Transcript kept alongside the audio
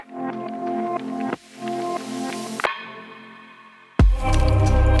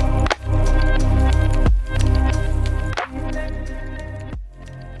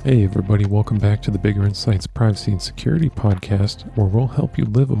Hey everybody, welcome back to the Bigger Insights Privacy and Security Podcast, where we'll help you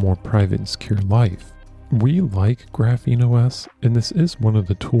live a more private and secure life. We like GrapheneOS, and this is one of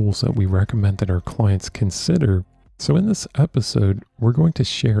the tools that we recommend that our clients consider. So in this episode, we're going to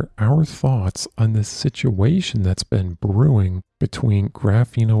share our thoughts on this situation that's been brewing between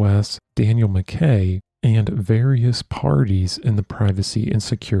GrapheneOS, Daniel Micay, and various parties in the privacy and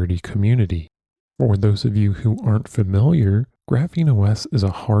security community. For those of you who aren't familiar, GrapheneOS is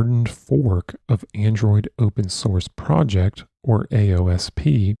a hardened fork of Android Open Source Project, or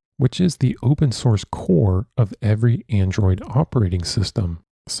AOSP, which is the open source core of every Android operating system.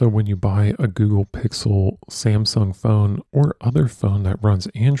 So when you buy a Google Pixel, Samsung phone, or other phone that runs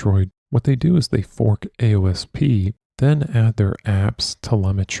Android, what they do is they fork AOSP, then add their apps,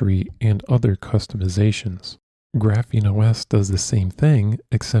 telemetry, and other customizations. GrapheneOS does the same thing,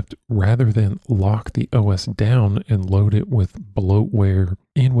 except rather than lock the OS down and load it with bloatware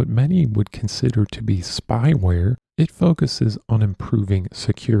and what many would consider to be spyware, it focuses on improving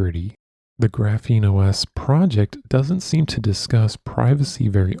security. The GrapheneOS project doesn't seem to discuss privacy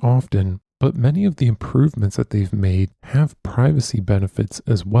very often, but many of the improvements that they've made have privacy benefits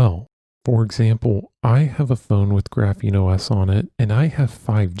as well. For example, I have a phone with GrapheneOS on it, and I have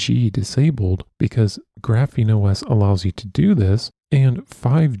 5G disabled because GrapheneOS allows you to do this, and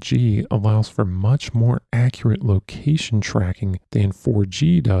 5G allows for much more accurate location tracking than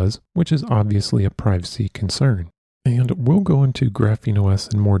 4G does, which is obviously a privacy concern. And we'll go into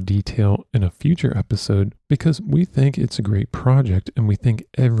GrapheneOS in more detail in a future episode because we think it's a great project and we think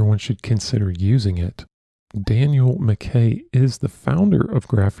everyone should consider using it. Daniel Micay is the founder of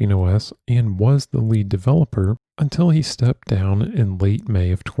GrapheneOS and was the lead developer until he stepped down in late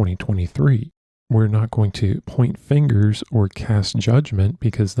May of 2023. We're not going to point fingers or cast judgment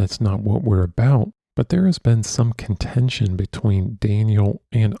because that's not what we're about, but there has been some contention between Daniel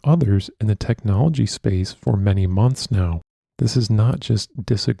and others in the technology space for many months now. This is not just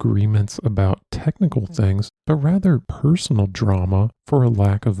disagreements about technical things, but rather personal drama, for a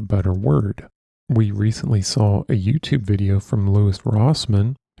lack of a better word. We recently saw a YouTube video from Louis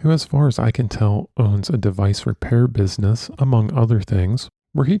Rossmann, who as far as I can tell owns a device repair business, among other things,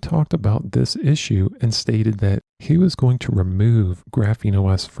 where he talked about this issue and stated that he was going to remove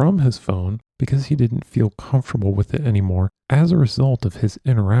GrapheneOS from his phone because he didn't feel comfortable with it anymore as a result of his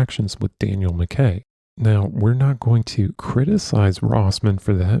interactions with Daniel Micay. Now, we're not going to criticize Rossmann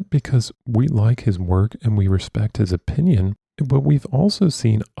for that because we like his work and we respect his opinion. But we've also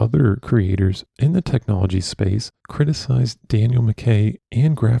seen other creators in the technology space criticize Daniel Micay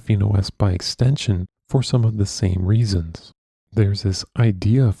and GrapheneOS by extension for some of the same reasons. There's this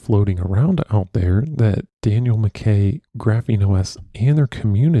idea floating around out there that Daniel Micay, GrapheneOS, and their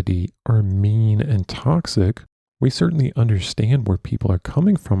community are mean and toxic. We certainly understand where people are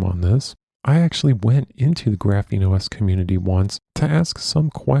coming from on this. I actually went into the GrapheneOS community once to ask some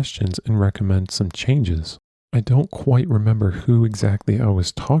questions and recommend some changes. I don't quite remember who exactly I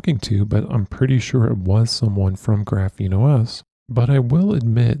was talking to, but I'm pretty sure it was someone from GrapheneOS. But I will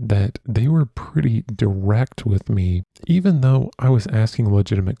admit that they were pretty direct with me, even though I was asking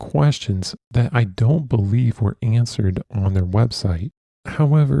legitimate questions that I don't believe were answered on their website.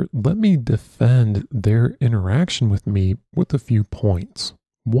 However, let me defend their interaction with me with a few points.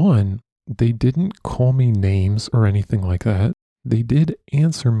 One, they didn't call me names or anything like that. They did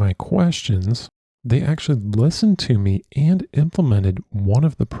answer my questions. They actually listened to me and implemented one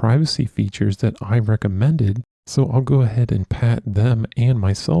of the privacy features that I recommended, so I'll go ahead and pat them and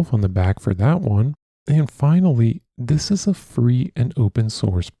myself on the back for that one. And finally, this is a free and open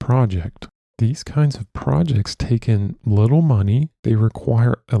source project. These kinds of projects take in little money, they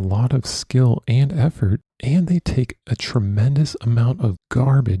require a lot of skill and effort, and they take a tremendous amount of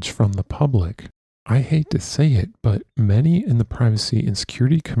garbage from the public. I hate to say it, but many in the privacy and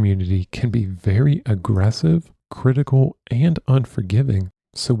security community can be very aggressive, critical, and unforgiving.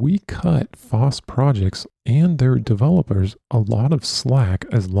 So we cut FOSS projects and their developers a lot of slack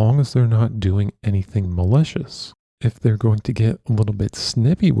as long as they're not doing anything malicious. If they're going to get a little bit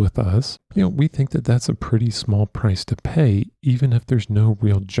snippy with us, we think that that's a pretty small price to pay, even if there's no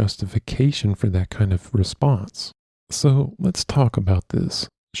real justification for that kind of response. So let's talk about this.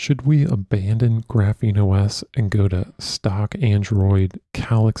 Should we abandon GrapheneOS and go to stock Android,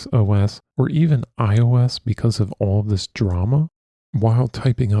 Calyx OS, or even iOS because of all of this drama? While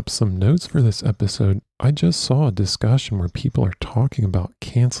typing up some notes for this episode, I just saw a discussion where people are talking about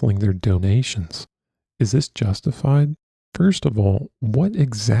canceling their donations. Is this justified? First of all, what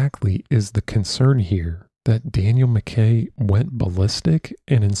exactly is the concern here? That Daniel Micay went ballistic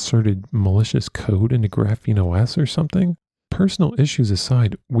and inserted malicious code into GrapheneOS or something? Personal issues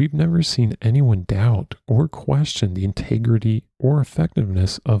aside, we've never seen anyone doubt or question the integrity or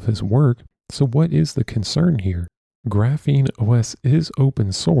effectiveness of his work, so what is the concern here? GrapheneOS is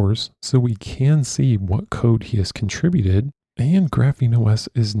open source, so we can see what code he has contributed, and GrapheneOS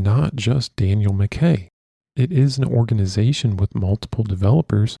is not just Daniel Micay. It is an organization with multiple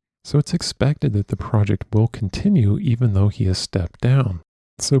developers, so it's expected that the project will continue even though he has stepped down.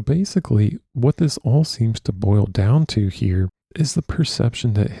 So basically, what this all seems to boil down to here is the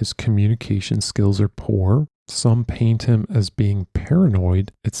perception that his communication skills are poor, some paint him as being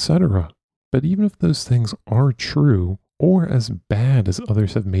paranoid, etc. But even if those things are true, or as bad as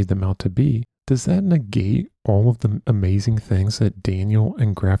others have made them out to be, does that negate all of the amazing things that Daniel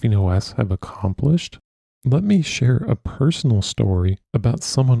and GrapheneOS have accomplished? Let me share a personal story about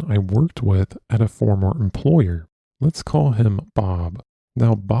someone I worked with at a former employer. Let's call him Bob.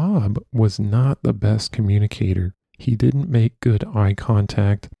 Now, Bob was not the best communicator. He didn't make good eye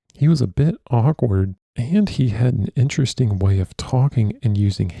contact. He was a bit awkward, and he had an interesting way of talking and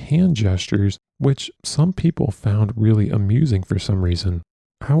using hand gestures, which some people found really amusing for some reason.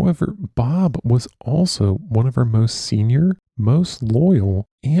 However, Bob was also one of our most senior, most loyal,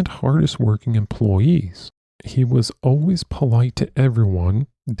 and hardest working employees. He was always polite to everyone,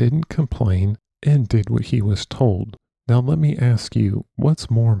 didn't complain, and did what he was told. Now let me ask you, what's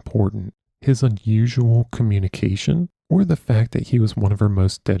more important, his unusual communication or the fact that he was one of our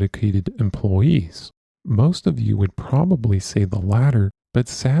most dedicated employees? Most of you would probably say the latter, but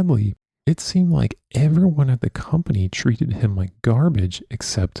sadly, it seemed like everyone at the company treated him like garbage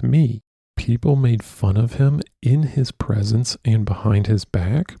except me. People made fun of him in his presence and behind his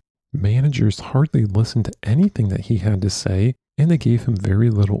back. Managers hardly listened to anything that he had to say, and they gave him very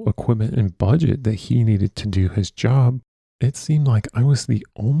little equipment and budget that he needed to do his job. It seemed like I was the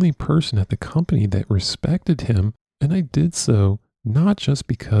only person at the company that respected him, and I did so not just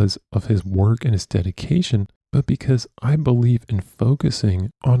because of his work and his dedication, but because I believe in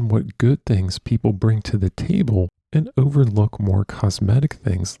focusing on what good things people bring to the table and overlook more cosmetic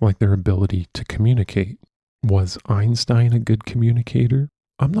things like their ability to communicate. Was Einstein a good communicator?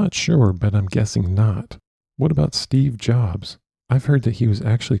 I'm not sure, but I'm guessing not. What about Steve Jobs? I've heard that he was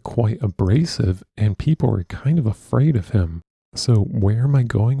actually quite abrasive and people were kind of afraid of him. So where am I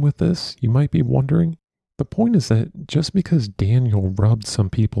going with this, you might be wondering? The point is that just because Daniel rubbed some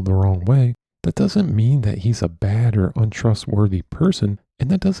people the wrong way, that doesn't mean that he's a bad or untrustworthy person, and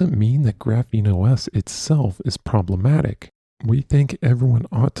that doesn't mean that GrapheneOS itself is problematic. We think everyone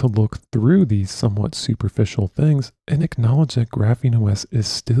ought to look through these somewhat superficial things and acknowledge that GrapheneOS is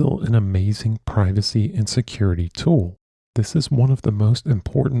still an amazing privacy and security tool. This is one of the most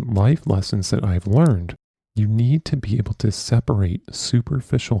important life lessons that I've learned. You need to be able to separate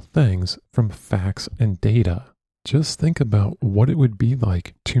superficial things from facts and data. Just think about what it would be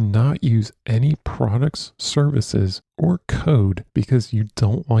like to not use any products, services, or code because you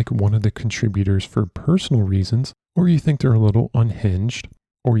don't like one of the contributors for personal reasons, or you think they're a little unhinged,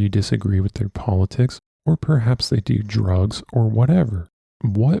 or you disagree with their politics, or perhaps they do drugs or whatever.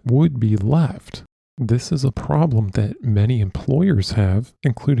 What would be left? This is a problem that many employers have,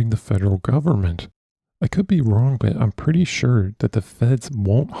 including the federal government. I could be wrong, but I'm pretty sure that the feds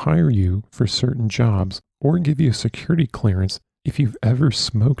won't hire you for certain jobs or give you a security clearance if you've ever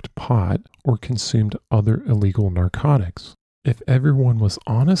smoked pot or consumed other illegal narcotics. If everyone was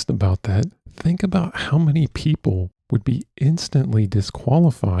honest about that, think about how many people would be instantly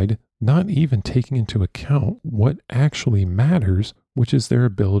disqualified, not even taking into account what actually matters, which is their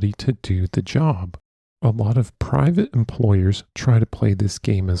ability to do the job. A lot of private employers try to play this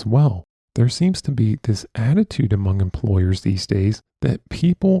game as well. There seems to be this attitude among employers these days that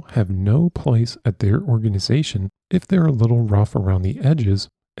people have no place at their organization if they're a little rough around the edges,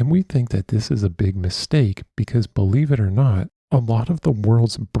 and we think that this is a big mistake because, believe it or not, a lot of the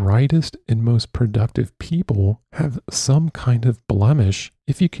world's brightest and most productive people have some kind of blemish,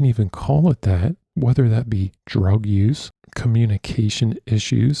 if you can even call it that, whether that be drug use, communication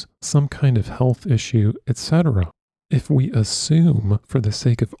issues, some kind of health issue, etc. If we assume, for the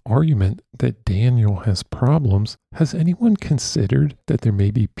sake of argument, that Daniel has problems, has anyone considered that there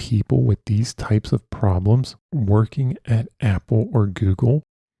may be people with these types of problems working at Apple or Google?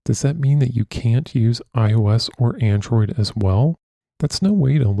 Does that mean that you can't use iOS or Android as well? That's no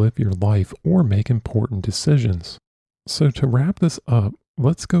way to live your life or make important decisions. So to wrap this up,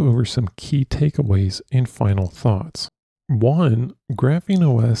 let's go over some key takeaways and final thoughts. 1.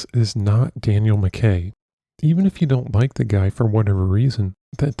 GrapheneOS is not Daniel Micay. Even if you don't like the guy for whatever reason,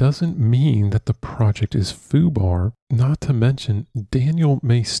 That doesn't mean that the project is FUBAR, not to mention Daniel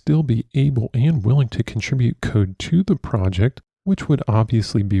may still be able and willing to contribute code to the project, which would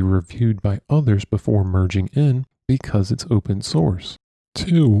obviously be reviewed by others before merging in because it's open source.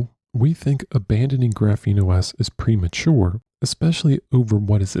 2, we think abandoning GrapheneOS is premature, especially over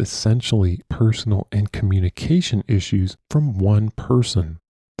what is essentially personal and communication issues from one person.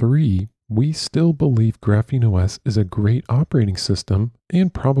 3, we still believe GrapheneOS is a great operating system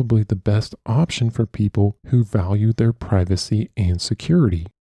and probably the best option for people who value their privacy and security.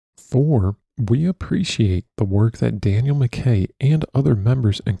 4, we appreciate the work that Daniel Micay and other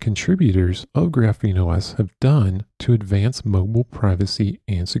members and contributors of GrapheneOS have done to advance mobile privacy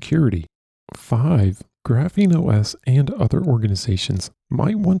and security. 5, GrapheneOS and other organizations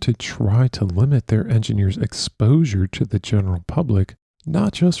might want to try to limit their engineers' exposure to the general public,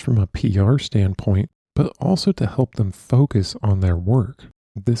 not just from a PR standpoint, but also to help them focus on their work.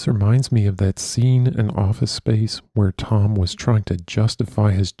 This reminds me of that scene in Office Space where Tom was trying to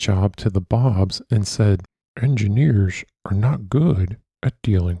justify his job to the Bobs and said, "Engineers are not good at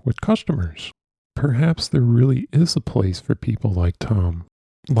dealing with customers." Perhaps there really is a place for people like Tom.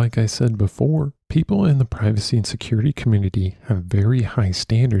 Like I said before, people in the privacy and security community have very high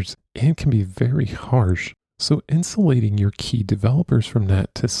standards and can be very harsh. So insulating your key developers from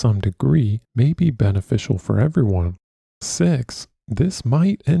that to some degree may be beneficial for everyone. 6, this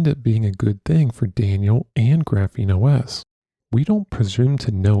might end up being a good thing for Daniel and GrapheneOS. We don't presume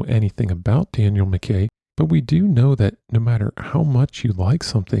to know anything about Daniel Micay, but we do know that no matter how much you like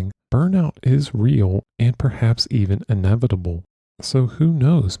something, burnout is real and perhaps even inevitable. So who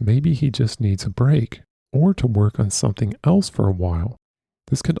knows, maybe he just needs a break or to work on something else for a while.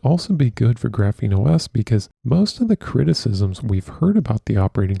 This could also be good for GrapheneOS because most of the criticisms we've heard about the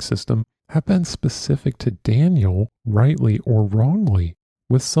operating system have been specific to Daniel, rightly or wrongly.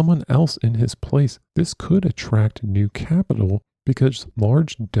 With someone else in his place, this could attract new capital because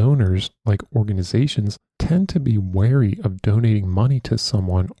large donors, like organizations, tend to be wary of donating money to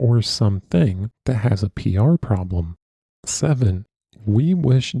someone or something that has a PR problem. 7, we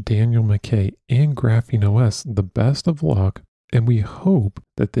wish Daniel Micay and GrapheneOS the best of luck, and we hope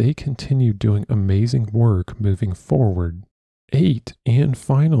that they continue doing amazing work moving forward. 8, and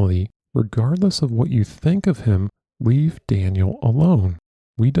finally, regardless of what you think of him, leave Daniel alone.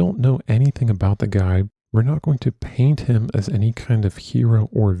 We don't know anything about the guy. We're not going to paint him as any kind of hero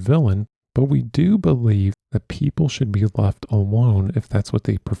or villain, but we do believe that people should be left alone if that's what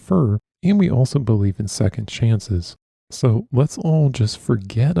they prefer, and we also believe in second chances. So let's all just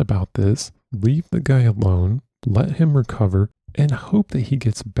forget about this, leave the guy alone, let him recover, and hope that he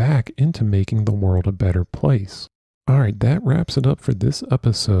gets back into making the world a better place. Alright, that wraps it up for this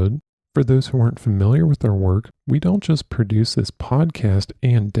episode. For those who aren't familiar with our work, we don't just produce this podcast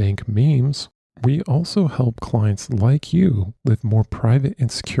and dank memes. We also help clients like you live more private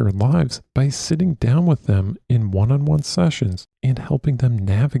and secure lives by sitting down with them in one-on-one sessions and helping them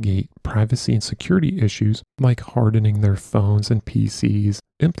navigate privacy and security issues like hardening their phones and PCs,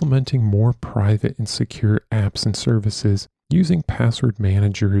 implementing more private and secure apps and services, using password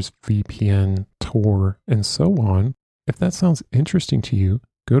managers, VPN, Tor, and so on. If that sounds interesting to you,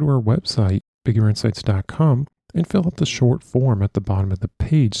 go to our website, biggerinsights.com, and fill out the short form at the bottom of the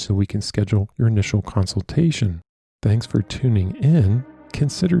page so we can schedule your initial consultation. Thanks for tuning in.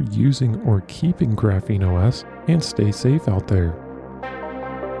 Consider using or keeping GrapheneOS and stay safe out there.